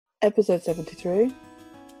Episode 73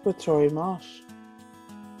 with Tori Marsh.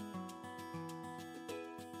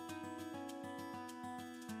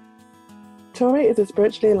 Tori is a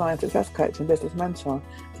spiritually aligned success coach and business mentor,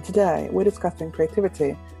 and today we're discussing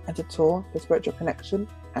creativity as a tool for spiritual connection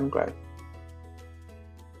and growth.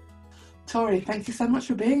 Tori, thank you so much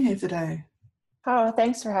for being here today. Oh,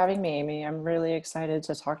 thanks for having me, Amy. I'm really excited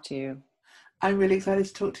to talk to you. I'm really excited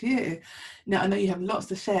to talk to you. Now, I know you have lots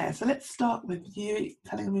to share, so let's start with you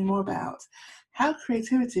telling me more about how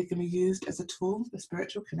creativity can be used as a tool for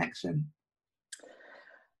spiritual connection.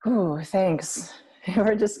 Oh, thanks.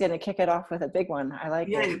 We're just going to kick it off with a big one. I like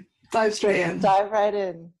it. Dive straight in. Dive right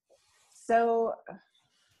in. So,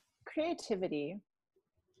 creativity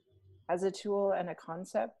as a tool and a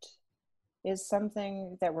concept is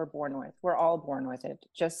something that we're born with. We're all born with it.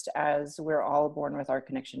 Just as we're all born with our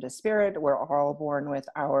connection to spirit, we're all born with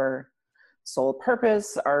our soul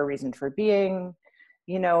purpose, our reason for being.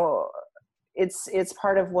 You know, it's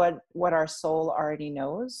part of what our soul already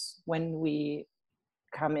knows when we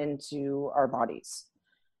come into our bodies.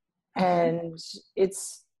 And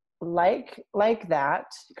it's like that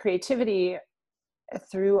creativity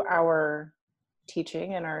through our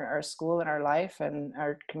teaching and our school and our life and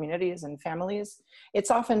our communities and families,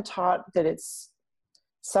 it's often taught that it's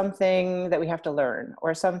something that we have to learn,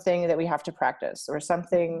 or something that we have to practice, or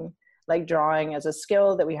something like drawing as a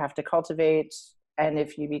skill that we have to cultivate. And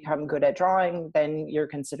if you become good at drawing, then you're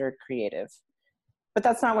considered creative. But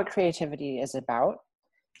that's not what creativity is about.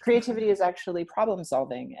 Creativity is actually problem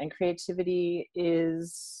solving, and creativity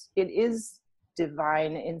is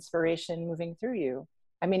divine inspiration moving through you.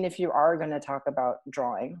 I mean, if you are going to talk about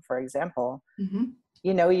drawing, for example,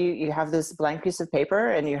 you know, you have this blank piece of paper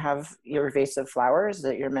and you have your vase of flowers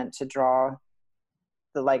that you're meant to draw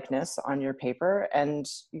the likeness on your paper. And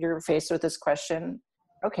you're faced with this question,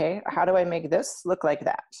 okay, how do I make this look like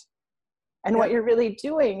that? And what you're really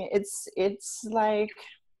doing, it's like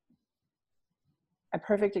a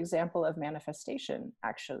perfect example of manifestation,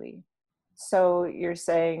 actually. So you're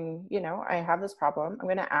saying, you know, I have this problem. I'm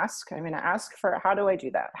going to ask for, how do I do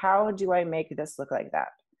that? How do I make this look like that?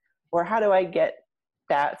 Or how do I get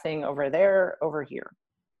that thing over there, over here?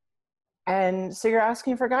 And so you're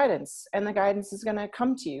asking for guidance, and the guidance is going to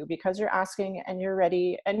come to you because you're asking and you're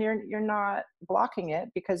ready, and you're not blocking it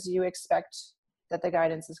because you expect that the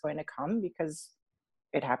guidance is going to come, because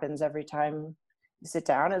it happens every time you sit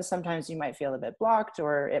down, and sometimes you might feel a bit blocked,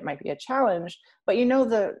 or it might be a challenge, but you know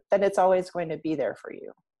that it's always going to be there for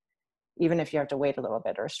you, even if you have to wait a little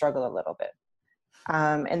bit or struggle a little bit.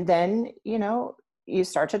 And then, you know, you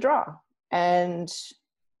start to draw, and,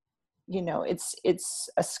 you know, it's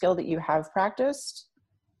a skill that you have practiced,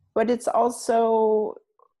 but it's also,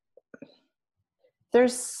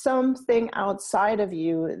 there's something outside of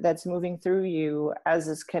you that's moving through you as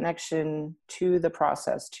this connection to the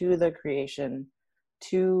process, to the creation,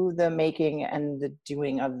 to the making and the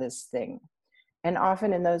doing of this thing. And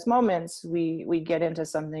often in those moments, we get into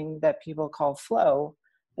something that people call flow,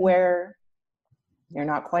 where you're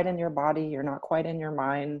not quite in your body, you're not quite in your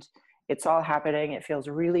mind. It's all happening. It feels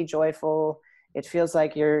really joyful. It feels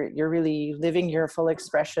like you're really living your full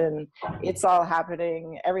expression. It's all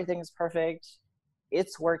happening. Everything's perfect.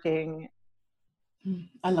 It's working.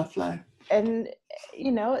 I love flow. And,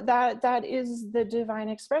 you know, that is the divine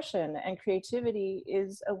expression, and creativity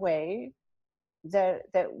is a way that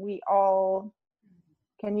we all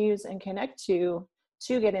can use and connect to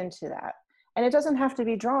get into that. And it doesn't have to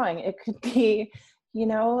be drawing. It could be, you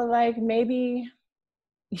know, like maybe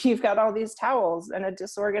you've got all these towels and a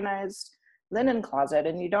disorganized linen closet,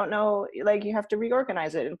 and you don't know, like, you have to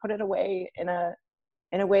reorganize it and put it away in a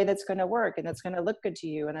way that's going to work, and that's going to look good to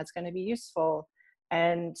you, and that's going to be useful,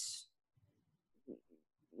 and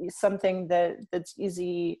something that's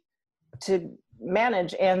easy to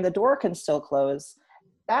manage, and the door can still close.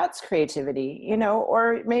 That's creativity, you know.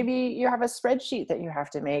 Or maybe you have a spreadsheet that you have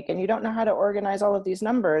to make, and you don't know how to organize all of these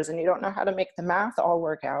numbers, and you don't know how to make the math all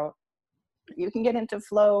work out. You can get into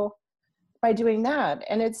flow by doing that.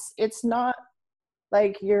 And it's not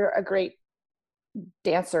like you're a great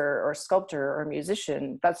dancer or sculptor or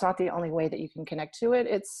musician. That's not the only way that you can connect to it.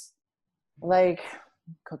 It's like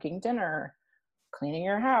cooking dinner, cleaning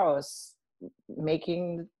your house,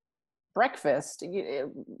 making breakfast,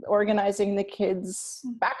 organizing the kids'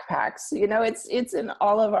 backpacks. You know, it's in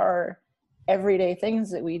all of our everyday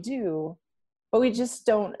things that we do, but we just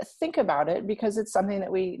don't think about it because it's something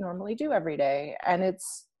that we normally do every day. And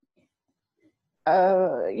it's,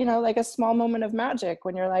 you know, like a small moment of magic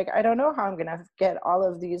when you're like, I don't know how I'm going to get all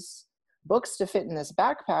of these books to fit in this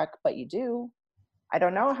backpack, but you do. I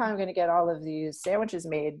don't know how I'm going to get all of these sandwiches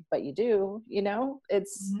made, but you do, you know,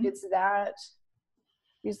 it's that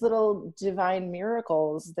these little divine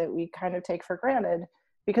miracles that we kind of take for granted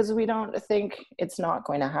because we don't think it's not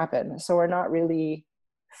going to happen. So we're not really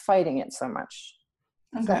fighting it so much.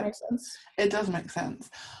 Does that make sense? It does make sense.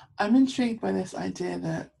 I'm intrigued by this idea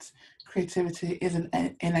that creativity is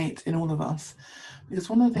innate in all of us, because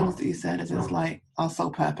one of the things that you said is it's like our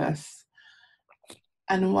sole purpose.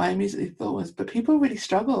 And what I immediately thought was, but people really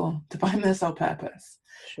struggle to find their sole purpose.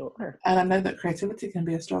 Sure. And I know that creativity can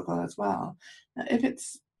be a struggle as well. Now, if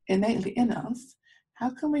it's innately in us, how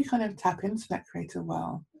can we kind of tap into that creative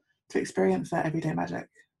well to experience that everyday magic?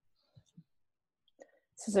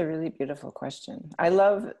 This is a really beautiful question. I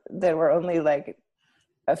love that we're only like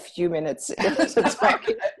a few minutes into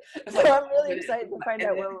talking. So I'm really excited to find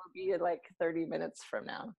out where we'll be in like 30 minutes from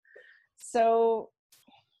now. So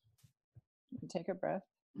take a breath.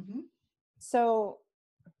 So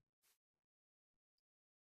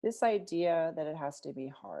this idea that it has to be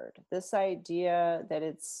hard, this idea that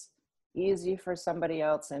it's easy for somebody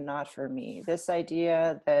else and not for me, this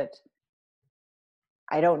idea that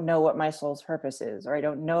I don't know what my soul's purpose is, or I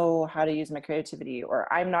don't know how to use my creativity,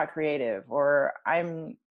 or I'm not creative, or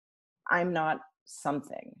I'm not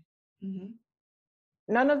something.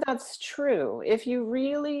 None of that's true. If you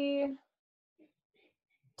really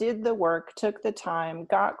did the work, took the time,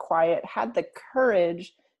 got quiet, had the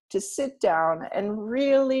courage to sit down and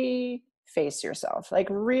really face yourself, like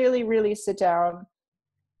really, really sit down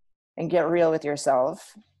and get real with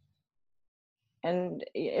yourself. And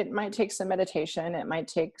it might take some meditation, it might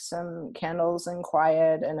take some candles and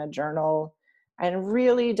quiet and a journal and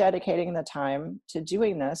really dedicating the time to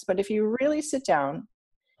doing this. But if you really sit down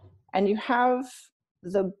and you have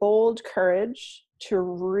the bold courage to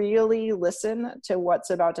really listen to what's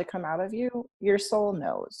about to come out of you, your soul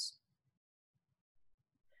knows.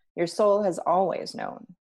 Your soul has always known.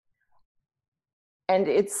 And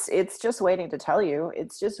it's just waiting to tell you.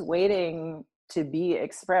 It's just waiting to be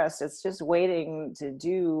expressed. It's just waiting to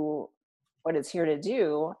do what it's here to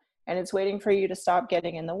do. And it's waiting for you to stop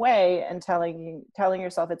getting in the way and telling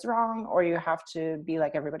yourself it's wrong, or you have to be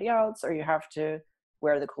like everybody else, or you have to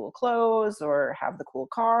wear the cool clothes, or have the cool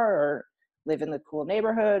car, or live in the cool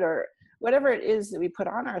neighborhood, or whatever it is that we put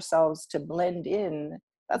on ourselves to blend in.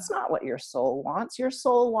 That's not what your soul wants. Your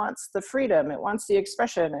soul wants the freedom. It wants the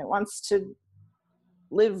expression. It wants to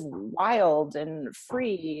live wild and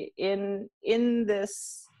free in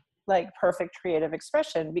this like perfect creative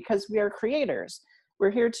expression, because we are creators.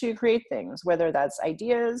 We're here to create things, whether that's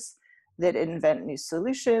ideas that invent new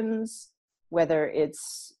solutions, whether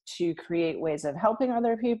it's to create ways of helping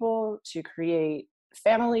other people, to create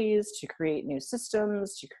families, to create new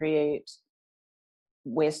systems, to create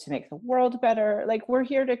ways to make the world better. Like, we're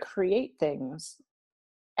here to create things.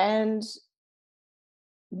 And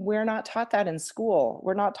we're not taught that in school.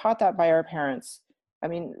 We're not taught that by our parents. I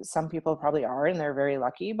mean, some people probably are, and they're very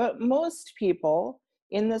lucky, but most people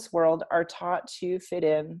in this world are taught to fit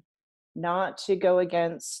in, not to go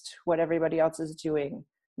against what everybody else is doing,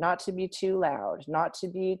 not to be too loud, not to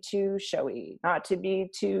be too showy, not to be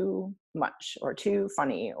too much or too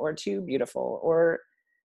funny or too beautiful or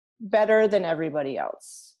better than everybody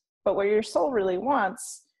else. But what your soul really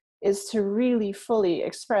wants is to really fully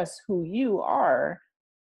express who you are.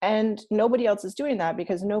 And nobody else is doing that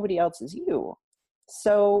because nobody else is you.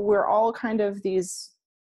 So we're all kind of these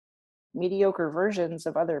mediocre versions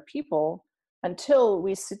of other people until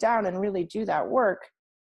we sit down and really do that work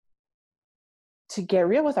to get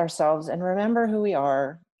real with ourselves and remember who we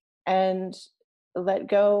are and let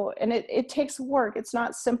go. And it takes work. It's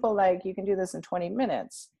not simple, like you can do this in 20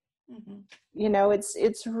 minutes. You know,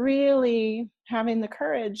 it's really having the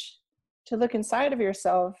courage to look inside of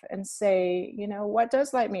yourself and say, you know, what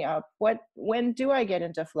does light me up? When do I get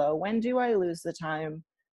into flow? When do I lose the time?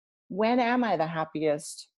 When am I the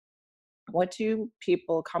happiest? What do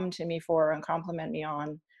people come to me for and compliment me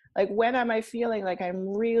on? Like, when am I feeling like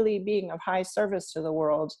I'm really being of high service to the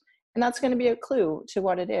world? And that's going to be a clue to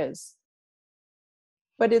what it is.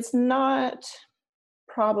 But it's not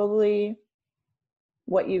probably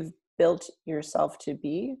what you've built yourself to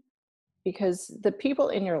be, because the people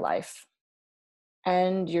in your life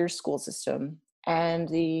and your school system and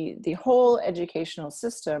the whole educational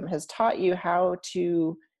system has taught you how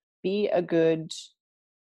to be a good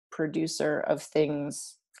producer of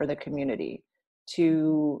things for the community. I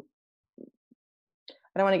don't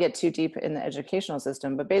want to get too deep in the educational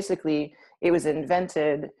system, but basically it was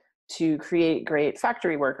invented to create great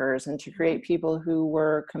factory workers and to create people who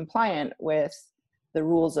were compliant with the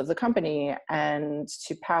rules of the company and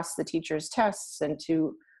to pass the teachers' tests and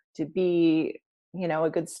to be you know, a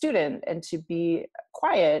good student and to be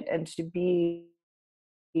quiet and to be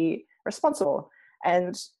responsible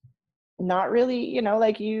and not really, you know,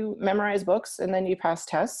 like you memorize books and then you pass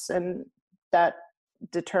tests and that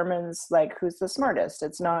determines like who's the smartest.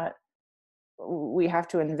 It's not, we have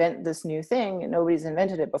to invent this new thing and nobody's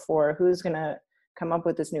invented it before. Who's going to come up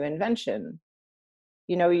with this new invention?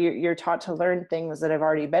 You know, you're taught to learn things that have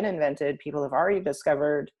already been invented, people have already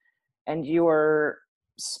discovered, and you're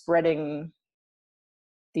spreading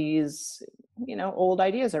these, you know, old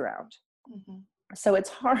ideas around. Mm-hmm. So it's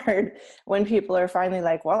hard when people are finally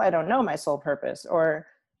like, well, I don't know my soul purpose, or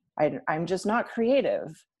I'm just not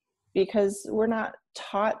creative, because we're not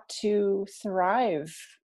taught to thrive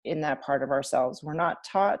in that part of ourselves. We're not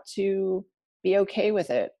taught to be okay with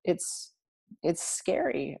it. It's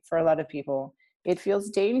scary for a lot of people. It feels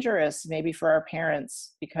dangerous maybe for our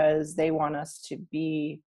parents because they want us to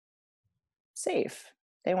be safe.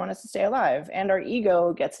 They want us to stay alive. And our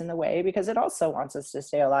ego gets in the way because it also wants us to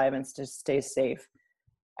stay alive and to stay safe.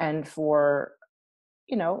 And for,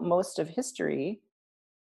 you know, most of history,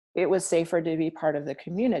 it was safer to be part of the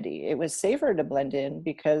community. It was safer to blend in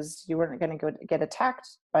because you weren't going to go get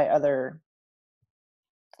attacked by other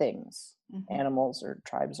things, Mm-hmm. animals or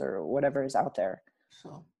tribes or whatever is out there.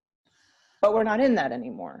 Sure. But we're not in that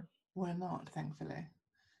anymore. We're not, thankfully.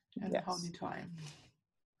 In Yes. a whole new time.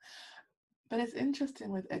 But it's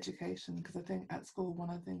interesting with education, because I think at school, one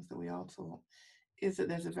of the things that we are taught is that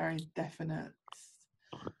there's a very definite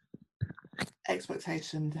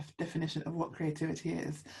expectation, definition of what creativity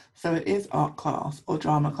is. So it is art class or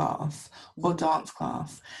drama class or dance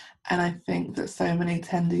class. And I think that so many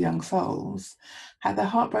tender young souls have their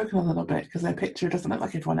heart broken a little bit because their picture doesn't look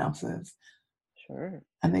like everyone else's. Sure.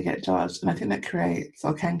 And they get judged. And I think that creates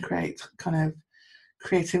or can create kind of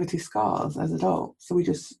creativity scars as adults. So we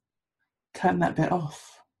just turn that bit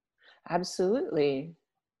off. Absolutely.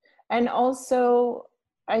 And also,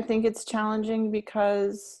 I think it's challenging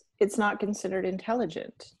because it's not considered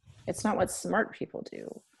intelligent. It's not what smart people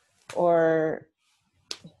do. Or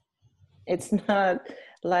it's not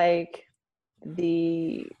like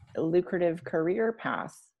the lucrative career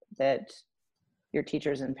path that your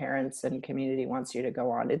teachers and parents and community wants you to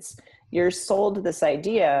go on. It's, you're sold this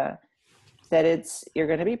idea that you're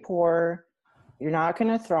going to be poor, you're not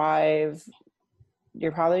going to thrive,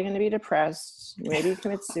 you're probably going to be depressed, maybe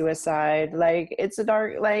commit suicide. Like, it's a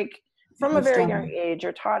dark, like from a very young age,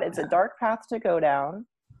 you're taught it's a dark path to go down.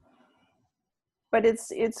 But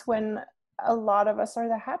it's when a lot of us are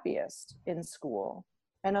the happiest in school,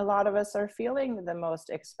 and a lot of us are feeling the most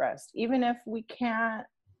expressed, even if we can't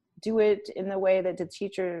do it in the way that the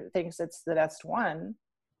teacher thinks it's the best one.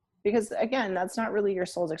 Because again, that's not really your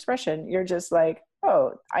soul's expression. You're just like,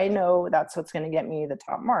 oh, I know that's what's going to get me the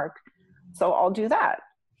top mark, so I'll do that.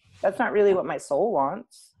 That's not really what my soul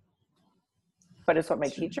wants, but it's what my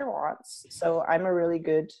teacher wants. So I'm a really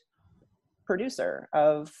good producer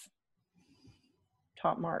of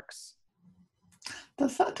top marks.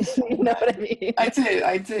 That's such you know what I mean? I do.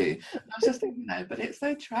 I was just thinking that, but it's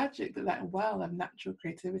so tragic that that well of natural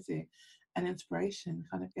creativity and inspiration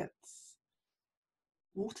kind of gets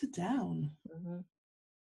watered down. Mm-hmm.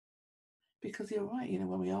 Because you're right, you know,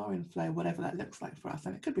 when we are in flow, whatever that looks like for us,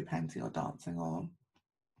 and it could be painting or dancing or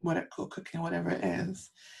whatever, or cooking or whatever it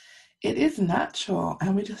is natural,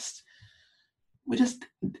 and we're just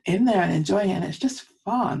in there and enjoying it, and it's just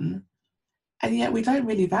fun. And yet we don't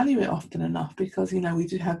really value it often enough because, you know, we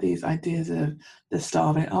do have these ideas of the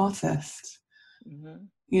starving artist, Mm-hmm.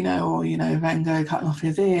 you know, or, you know, Van Gogh cutting off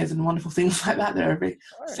his ears and wonderful things like that. They're really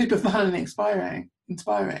super fun and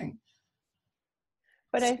inspiring.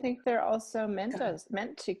 But I think they're also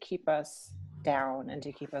meant to keep us down and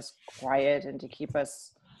to keep us quiet and to keep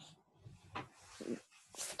us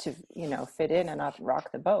to, you know, fit in and not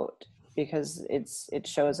rock the boat, because it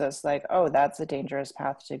shows us like, oh, that's a dangerous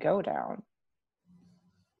path to go down.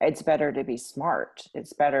 It's better to be smart.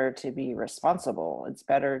 It's better to be responsible. It's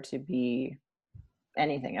better to be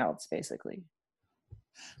anything else, basically.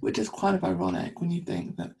 Which is kind of ironic when you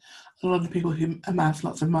think that a lot of the people who amass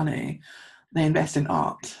lots of money, they invest in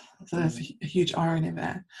art. So there's a huge irony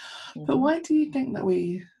there. Mm-hmm. But why do you think that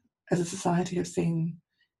we, as a society, have seen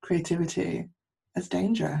creativity as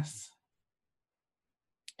dangerous?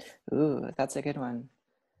 Ooh, that's a good one.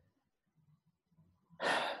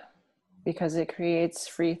 Because it creates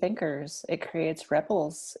free thinkers, it creates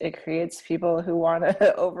rebels, it creates people who want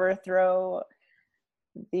to overthrow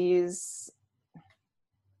the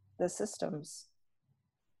systems.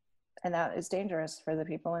 And that is dangerous for the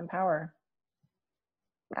people in power.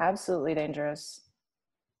 Absolutely dangerous.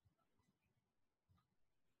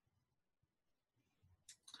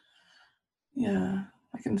 Yeah,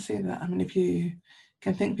 I can see that. I mean, if you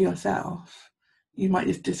can think for yourself, you might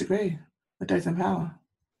just disagree with those in power.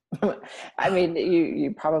 I mean,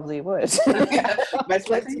 you probably would. Yeah, most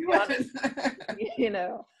likely To you be honest, would. you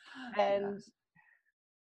know. Yeah. And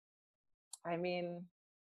I mean,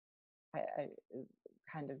 I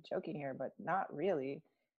kind of joking here, but not really.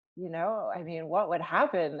 You know, I mean, what would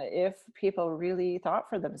happen if people really thought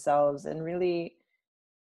for themselves and really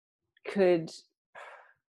could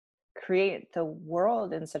create the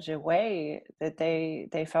world in such a way that they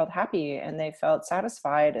felt happy and they felt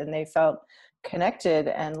satisfied and they felt connected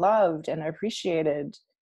and loved and appreciated.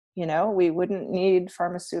 You know, we wouldn't need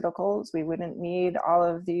pharmaceuticals, we wouldn't need all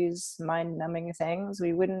of these mind numbing things,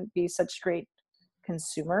 we wouldn't be such great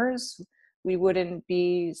consumers, we wouldn't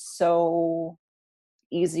be so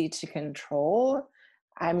easy to control.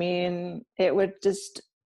 I mean, it would just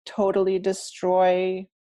totally destroy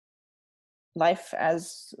life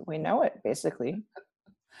as we know it, basically.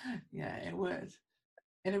 Yeah, it would.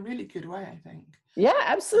 In a really good way, I think. Yeah,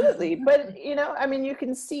 absolutely. But, you know, I mean, you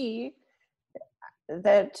can see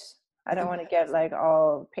that, I don't want to get like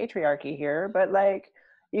all patriarchy here, but like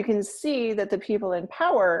you can see that the people in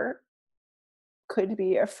power could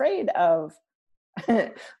be afraid of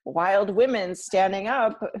wild women standing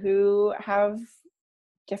up who have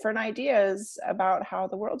different ideas about how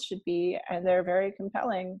the world should be, and they're very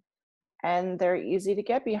compelling and they're easy to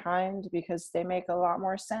get behind because they make a lot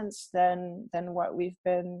more sense than what we've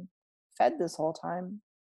been fed this whole time.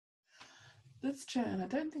 That's true, and I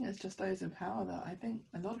don't think it's just those in power though. I think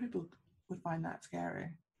a lot of people would find that scary.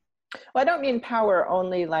 Well, I don't mean power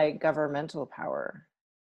only like governmental power.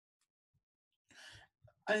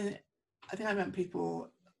 I, I think I meant people,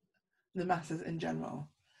 the masses in general,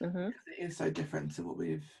 Mm-hmm. because it is so different to what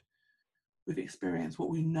we've experienced, what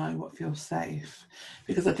we know, what feels safe.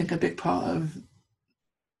 Because I think a big part of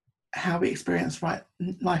how we experience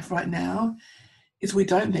life right now is we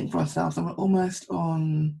don't think for ourselves, and we're almost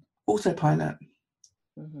on autopilot.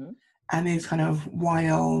 Mm-hmm. And these kind of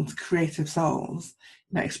wild, creative souls,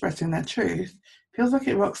 expressing their truth, feels like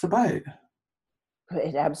it rocks the boat.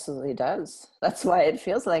 It absolutely does. That's why it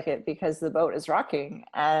feels like it, because the boat is rocking.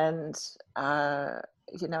 And, uh,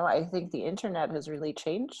 you know, I think the internet has really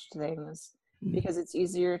changed things Mm. because it's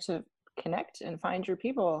easier to connect and find your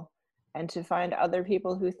people and to find other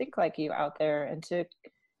people who think like you out there and to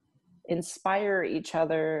inspire each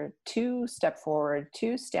other to step forward,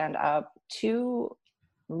 to stand up, to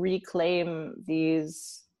reclaim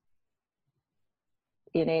these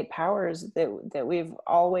innate powers that we've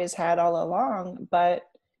always had all along, but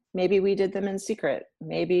maybe we did them in secret.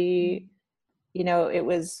 Maybe, you know, it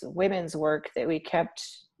was women's work that we kept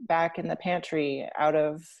back in the pantry out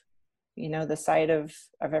of, you know, the sight of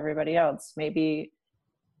everybody else. Maybe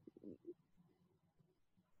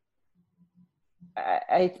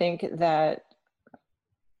I think that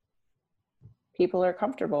people are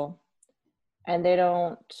comfortable and they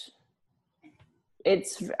don't,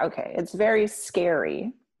 it's okay, it's very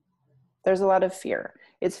scary. There's a lot of fear.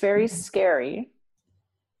 It's very scary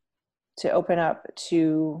to open up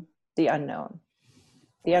to the unknown.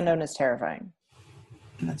 The unknown is terrifying.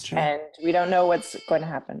 That's true. And we don't know what's going to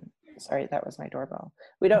happen. Sorry, that was my doorbell.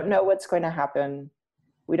 We don't know what's going to happen.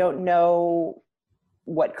 We don't know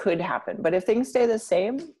what could happen. But if things stay the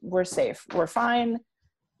same, we're safe. We're fine.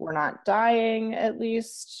 We're not dying, at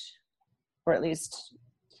least. Or at least,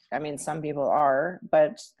 I mean, some people are,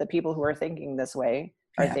 but the people who are thinking this way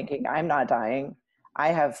are Yeah. thinking, I'm not dying. I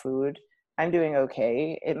have food. I'm doing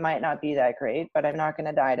okay. It might not be that great, but I'm not going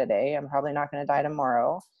to die today. I'm probably not going to die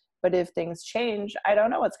tomorrow. But if things change, I don't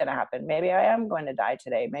know what's going to happen. Maybe I am going to die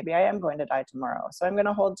today. Maybe I am going to die tomorrow. So I'm going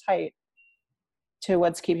to hold tight to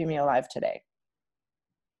what's keeping me alive today.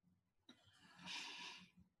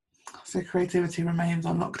 So creativity remains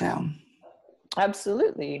on lockdown.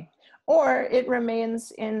 Absolutely. Or it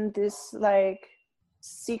remains in this like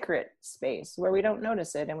secret space where we don't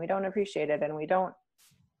notice it and we don't appreciate it and we don't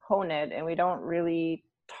hone it and we don't really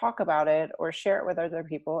talk about it or share it with other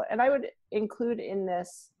people. And I would include in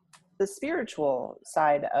this the spiritual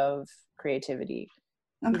side of creativity.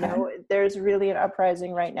 Okay. You know, there's really an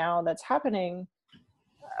uprising right now that's happening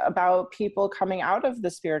about people coming out of the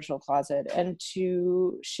spiritual closet and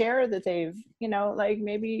to share that they've, you know, like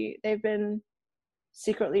maybe they've been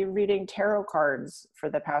secretly reading tarot cards for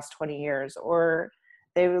the past 20 years, or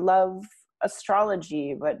they love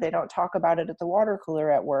astrology, but they don't talk about it at the water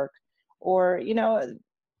cooler at work. Or, you know,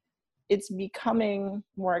 it's becoming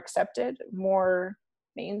more accepted, more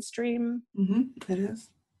mainstream It is.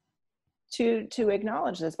 to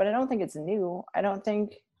acknowledge this, but I don't think it's new. I don't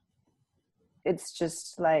think it's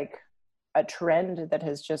just like a trend that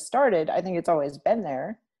has just started. I think it's always been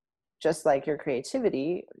there, just like your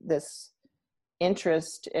creativity, this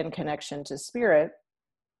interest and connection to spirit.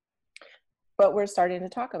 But we're starting to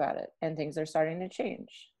talk about it, and things are starting to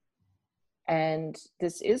change. And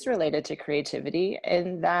this is related to creativity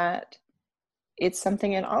in that it's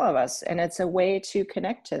something in all of us, and it's a way to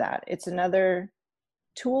connect to that. It's another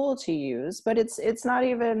tool to use, but it's not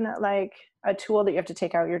even like a tool that you have to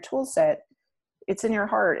take out your tool set. It's in your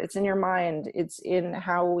heart, it's in your mind, it's in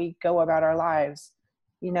how we go about our lives.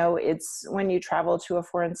 You know, it's when you travel to a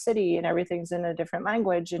foreign city and everything's in a different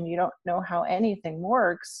language and you don't know how anything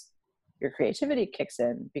works, your creativity kicks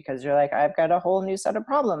in, because you're like, I've got a whole new set of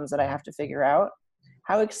problems that I have to figure out.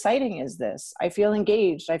 How exciting is this? I feel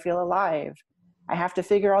engaged, I feel alive. I have to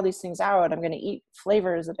figure all these things out. I'm going to eat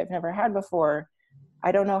flavors that I've never had before.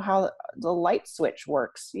 I don't know how the light switch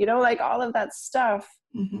works. You know, like all of that stuff.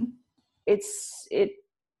 Mm-hmm. It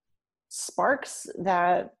sparks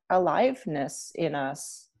that aliveness in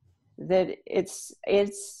us, that it's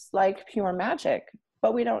like pure magic,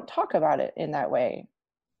 but we don't talk about it in that way.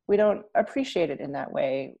 We don't appreciate it in that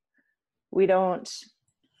way.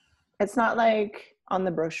 It's not like on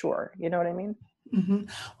the brochure, you know what I mean? Mm-hmm.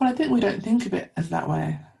 Well, I think we don't think of it as that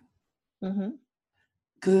way. Mm-hmm.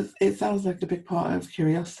 Because it sounds like a big part of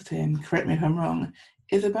curiosity, and correct me if I'm wrong,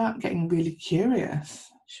 is about getting really curious.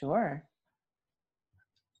 Sure.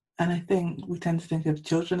 And I think we tend to think of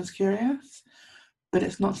children as curious, but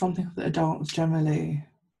it's not something that adults generally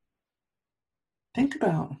think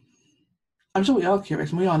about. I'm sure we are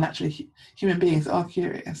curious, and we are naturally, human beings are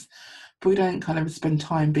curious, but we don't kind of spend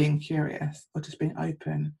time being curious or just being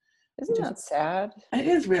open. Isn't that sad? It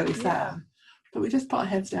is really sad. Yeah. But we just put our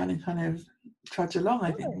heads down and kind of trudge along,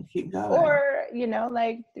 I think, and keep going. Or, you know,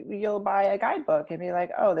 like you'll buy a guidebook and be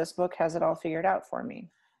like, oh, this book has it all figured out for me.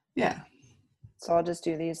 Yeah. So I'll just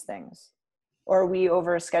do these things. Or we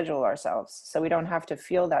overschedule ourselves so we don't have to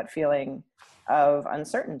feel that feeling of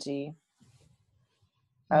uncertainty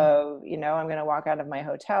of, you know, I'm going to walk out of my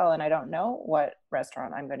hotel and I don't know what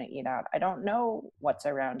restaurant I'm going to eat at. I don't know what's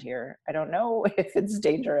around here. I don't know if it's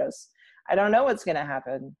dangerous. I don't know what's going to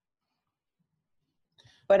happen.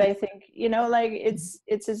 But I think, you know, like it's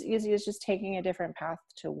as easy as just taking a different path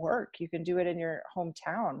to work. You can do it in your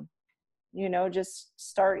hometown, you know, just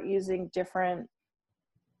start using different,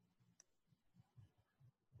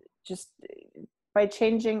 just by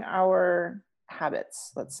changing our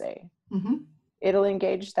habits, let's say, mm-hmm. It'll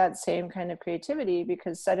engage that same kind of creativity,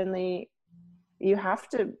 because suddenly you have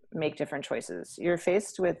to make different choices. You're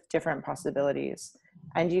faced with different possibilities,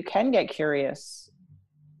 and you can get curious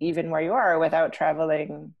even where you are without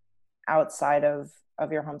traveling outside of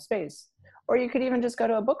your home space. Or you could even just go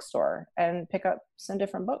to a bookstore and pick up some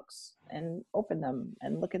different books and open them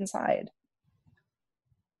and look inside.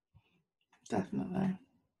 Definitely.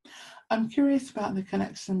 I'm curious about the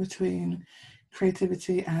connection between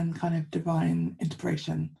creativity and kind of divine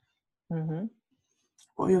inspiration. Mm-hmm.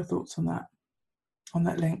 What are your thoughts on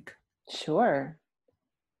that link? Sure.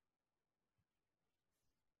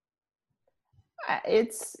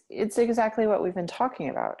 It's exactly what we've been talking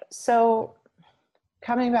about. So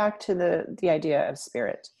coming back to the idea of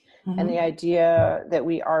spirit, mm-hmm. and the idea that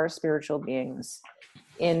we are spiritual beings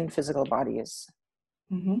in physical bodies,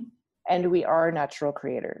 mm-hmm. and we are natural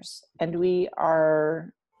creators, and we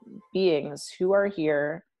are beings who are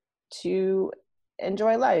here to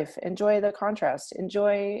enjoy life, enjoy the contrast,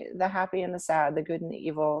 enjoy the happy and the sad, the good and the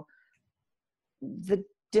evil, the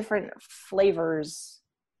different flavors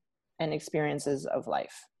and experiences of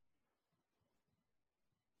life.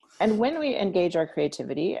 And when we engage our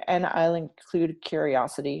creativity, and I'll include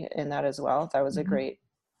curiosity in that as well, that was mm-hmm. a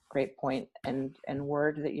great point and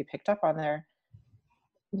word that you picked up on there.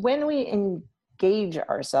 When we engage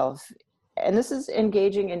ourselves, and this is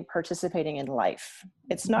engaging in participating in life.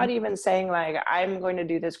 It's not even saying like, I'm going to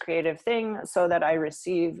do this creative thing so that I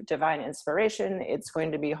receive divine inspiration. It's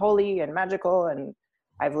going to be holy and magical, and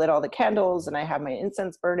I've lit all the candles and I have my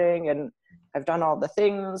incense burning and I've done all the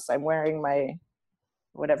things. I'm wearing my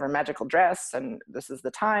whatever magical dress and this is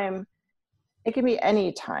the time. It can be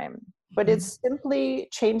any time, but it's simply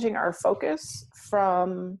changing our focus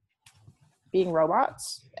from being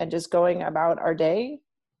robots and just going about our day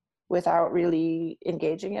without really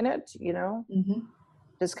engaging in it, you know,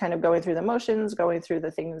 just kind of going through the motions, going through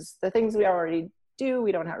the things we already do.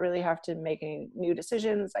 We don't really have to make any new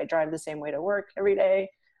decisions. I drive the same way to work every day.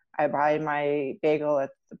 I buy my bagel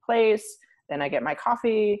at the place, then I get my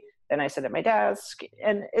coffee, then I sit at my desk,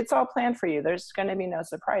 and it's all planned for you. There's going to be no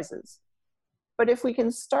surprises. But if we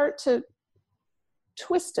can start to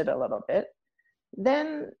twist it a little bit,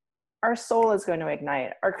 then our soul is going to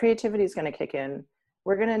ignite. Our creativity is going to kick in.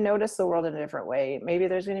 We're going to notice the world in a different way. Maybe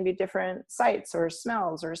there's going to be different sights or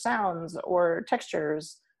smells or sounds or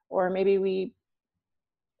textures, or maybe we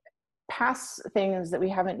pass things that we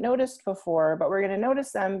haven't noticed before, but we're going to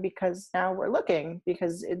notice them because now we're looking,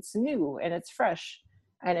 because it's new and it's fresh,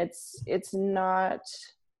 and it's not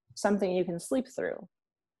something you can sleep through.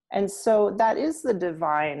 And so that is the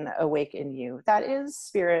divine awake in you. That is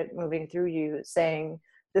spirit moving through you saying,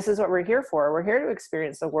 this is what we're here for. We're here to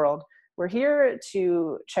experience the world. We're here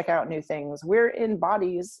to check out new things. We're in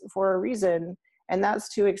bodies for a reason, and that's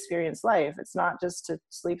to experience life. It's not just to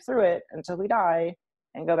sleep through it until we die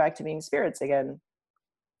and go back to being spirits again.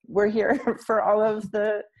 We're here for all of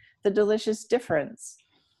the delicious difference.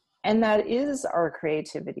 And that is our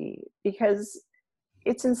creativity, because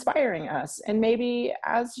it's inspiring us. And maybe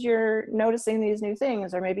as you're noticing these new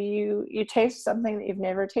things, or maybe you taste something that you've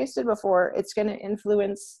never tasted before, it's going to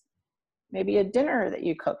influence maybe a dinner that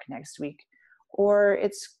you cook next week, or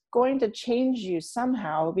it's going to change you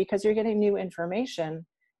somehow because you're getting new information,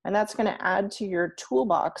 and that's going to add to your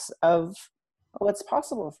toolbox of what's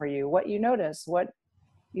possible for you, what you notice, what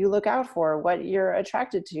you look out for, what you're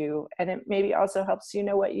attracted to. And it maybe also helps you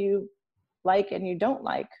know what you like and you don't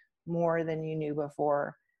like more than you knew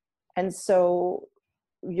before. And so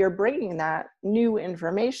you're bringing that new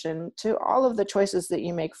information to all of the choices that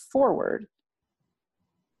you make forward.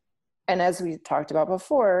 And as we talked about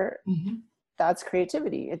before, that's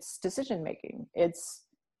creativity. It's decision making. It's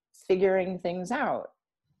figuring things out.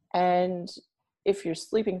 And if you're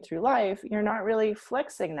sleeping through life, you're not really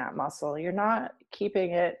flexing that muscle. You're not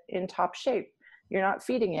keeping it in top shape. You're not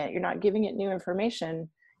feeding it. You're not giving it new information.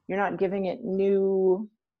 You're not giving it new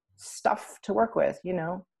stuff to work with, you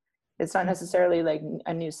know? It's not necessarily like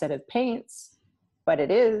a new set of paints, but it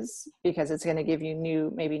is, because it's going to give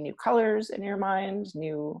you maybe new colors in your mind,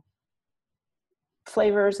 new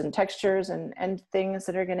flavors and textures and things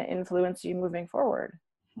that are going to influence you moving forward.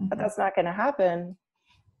 But that's not going to happen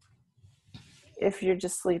if you're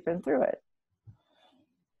just sleeping through it.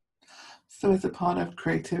 So is it part of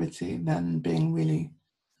creativity then being really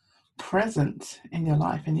present in your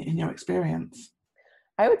life and in your experience?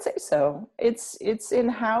 I would say so. It's in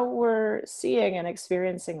how we're seeing and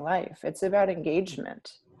experiencing life. It's about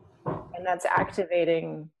engagement, and that's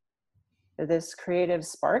activating this creative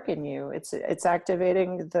spark in you. It's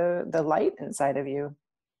activating the light inside of you.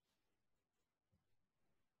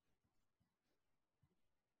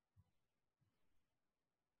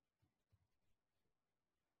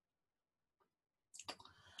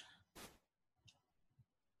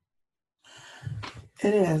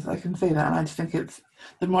 It is. I can see that, and I just think it's,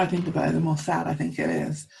 the more I think about it, the more sad I think it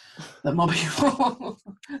is that more people.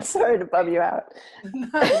 Sorry to bum you out.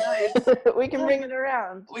 No, we can bring it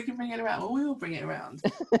around. We can bring it around. Well, we will bring it around.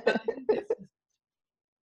 But I think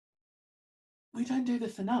we don't do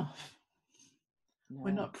this enough. No. We're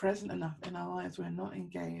not present enough in our lives. We're not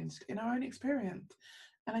engaged in our own experience,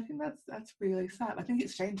 and I think that's really sad. I think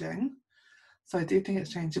it's changing. So I do think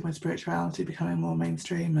it's changing with spirituality becoming more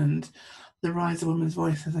mainstream and the rise of women's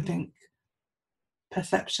voices. I think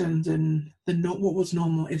perceptions and what was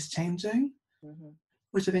normal is changing,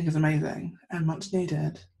 which I think is amazing and much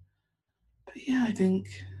needed. But yeah, I think,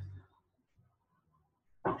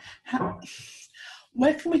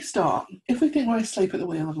 where can we start? If we think we're asleep at the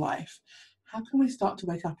wheel of life, how can we start to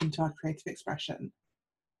wake up into our creative expression?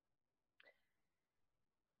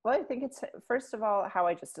 Well, I think it's, first of all, how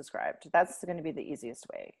I just described. That's going to be the easiest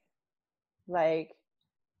way. Like,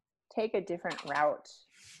 take a different route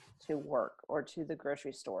to work or to the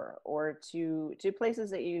grocery store or to places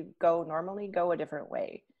that you normally go a different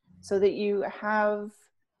way, so that you have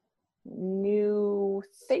new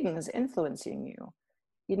things influencing you.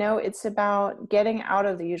 You know, it's about getting out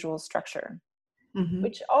of the usual structure,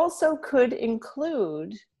 which also could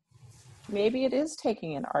include, maybe it is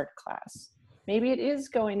taking an art class. Maybe it is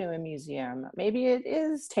going to a museum. Maybe it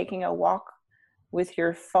is taking a walk with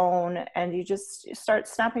your phone and you just start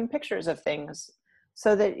snapping pictures of things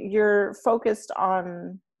so that you're focused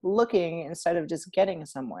on looking instead of just getting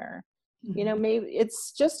somewhere. You know, maybe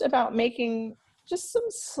it's just about making just some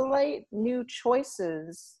slight new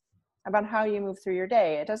choices about how you move through your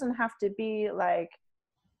day. It doesn't have to be like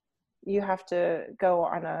you have to go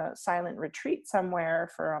on a silent retreat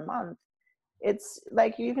somewhere for a month. It's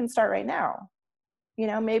like you can start right now. You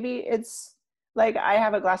know, maybe it's like, I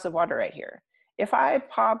have a glass of water right here. If I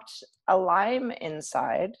popped a lime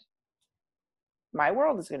inside, my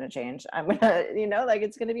world is going to change. I'm going to, you know, like,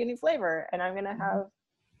 it's going to be a new flavor and I'm going to have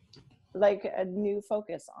like a new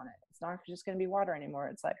focus on it. It's not just going to be water anymore.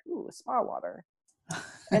 It's like, ooh, spa water.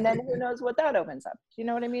 And then who knows what that opens up. You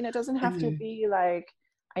know what I mean? It doesn't have to be like,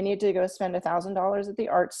 I need to go spend $1,000 at the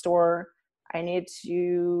art store. I need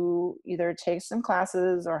to either take some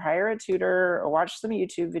classes or hire a tutor or watch some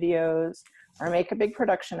YouTube videos or make a big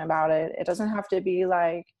production about it. It doesn't have to be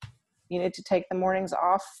like you need to take the mornings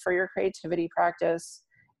off for your creativity practice.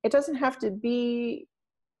 It doesn't have to be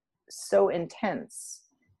so intense.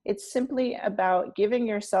 It's simply about giving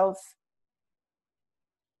yourself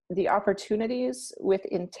the opportunities with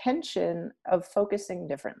intention of focusing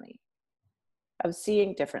differently, of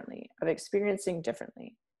seeing differently, of experiencing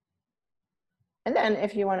differently. And then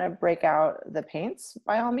if you want to break out the paints,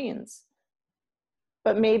 by all means.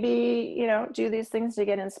 But maybe, you know, do these things to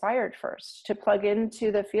get inspired first, to plug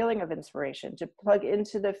into the feeling of inspiration, to plug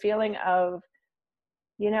into the feeling of,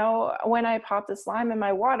 you know, when I pop this lime in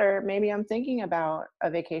my water, maybe I'm thinking about a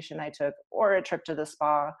vacation I took or a trip to the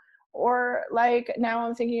spa, or like now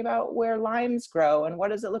I'm thinking about where limes grow and what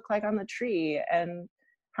does it look like on the tree and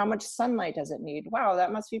how much sunlight does it need? Wow,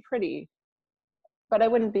 that must be pretty. But I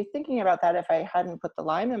wouldn't be thinking about that if I hadn't put the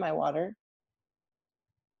lime in my water.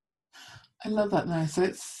 I love that though. So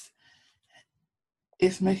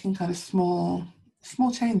it's making kind of small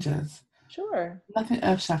changes. Sure. Nothing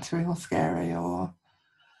earth-shattering or scary or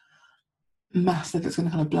massive that's going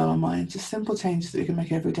to kind of blow our mind. Just simple changes that we can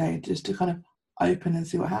make every day just to kind of open and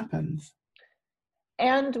see what happens.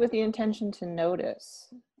 And with the intention to notice.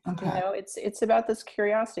 Okay. You know, it's about this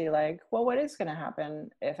curiosity, like, well, what is going to happen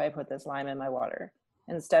if I put this lime in my water?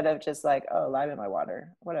 Instead of just like, oh, lime in my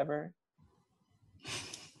water, whatever.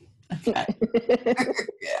 Okay. Yeah,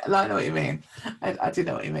 I know what you mean. I do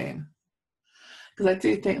know what you mean. Because I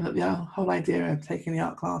do think that the whole idea of taking the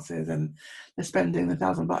art classes and spending the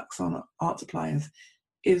 $1,000 on art supplies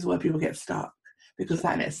is where people get stuck, because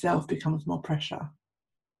that in itself becomes more pressure.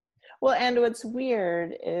 Well, and what's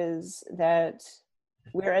weird is that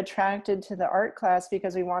we're attracted to the art class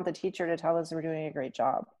because we want the teacher to tell us we're doing a great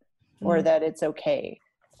job, or that it's okay,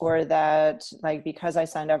 or that like, because I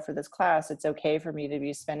signed up for this class, it's okay for me to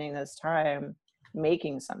be spending this time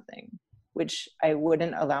making something, which I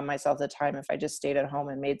wouldn't allow myself the time if I just stayed at home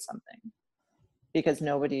and made something, because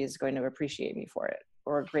nobody is going to appreciate me for it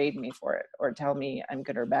or grade me for it or tell me I'm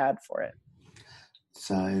good or bad for it.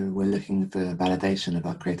 So we're looking for validation of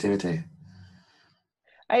our creativity.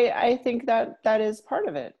 I think that is part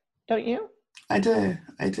of it, don't you? I do.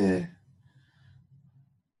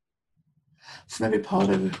 So maybe part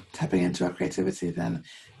of tapping into our creativity then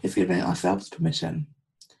is giving ourselves permission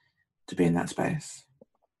to be in that space.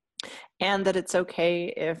 And that it's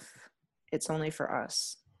okay if it's only for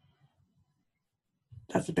us.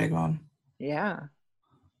 That's a big one. Yeah.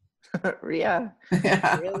 Yeah.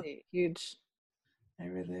 Really huge. It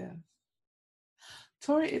really is.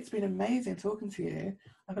 Tori, it's been amazing talking to you.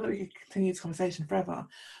 I feel like we could continue this conversation forever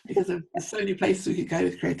because there's so many places we could go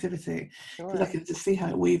with creativity. Because I can just see how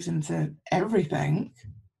it weaves into everything.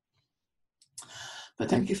 But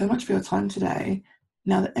thank you so much for your time today.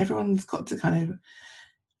 Now that everyone's got to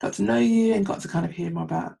know you and got to kind of hear more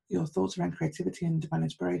about your thoughts around creativity and divine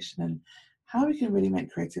inspiration and how we can really make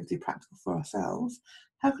creativity practical for ourselves,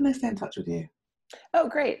 how can they stay in touch with you? Oh,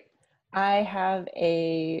 great. I have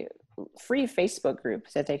a free Facebook group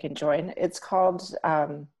that they can join. It's called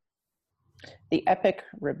the Epic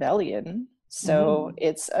Rebellion. So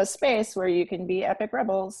it's a space where you can be epic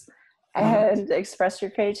rebels and express your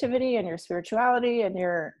creativity and your spirituality and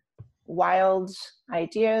your wild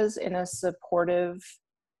ideas in a supportive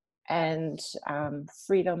and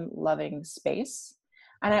freedom-loving space.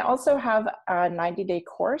 And I also have a 90-day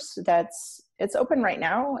course it's open right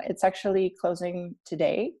now. It's actually closing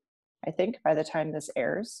today, I think, by the time this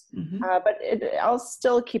airs. But I'll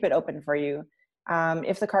still keep it open for you.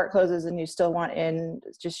 If the cart closes and you still want in,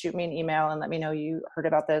 just shoot me an email and let me know you heard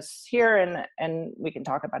about this here and we can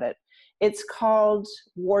talk about it. It's called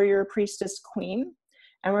Warrior, Priestess, Queen.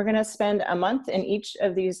 And we're going to spend a month in each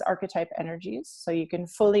of these archetype energies so you can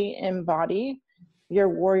fully embody your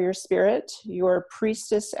warrior spirit, your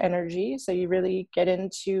priestess energy. So you really get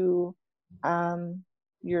into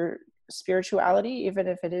your spirituality, even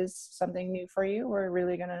if it is something new for you. We're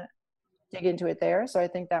really going to dig into it there. So I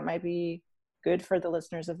think that might be good for the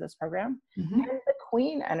listeners of this program. And the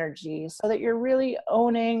queen energy, so that you're really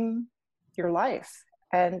owning your life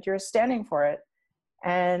and you're standing for it.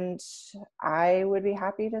 And I would be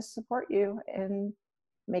happy to support you in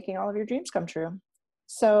making all of your dreams come true.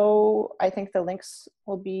 So I think the links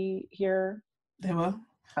will be here. They will.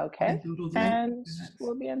 Okay. And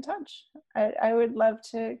we'll be in touch. I would love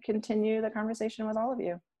to continue the conversation with all of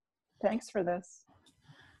you. Thanks for this.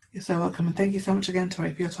 You're so welcome. And thank you so much again,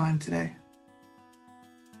 Tori, for your time today.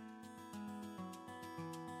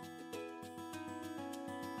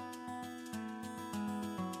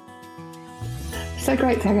 So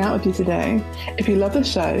great to hang out with you today. If you love the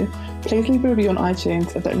show, please leave a review on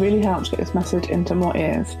iTunes, as that really helps get this message into more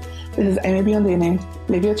ears. This is Amy Biondini.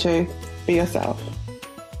 Live your truth. Be yourself.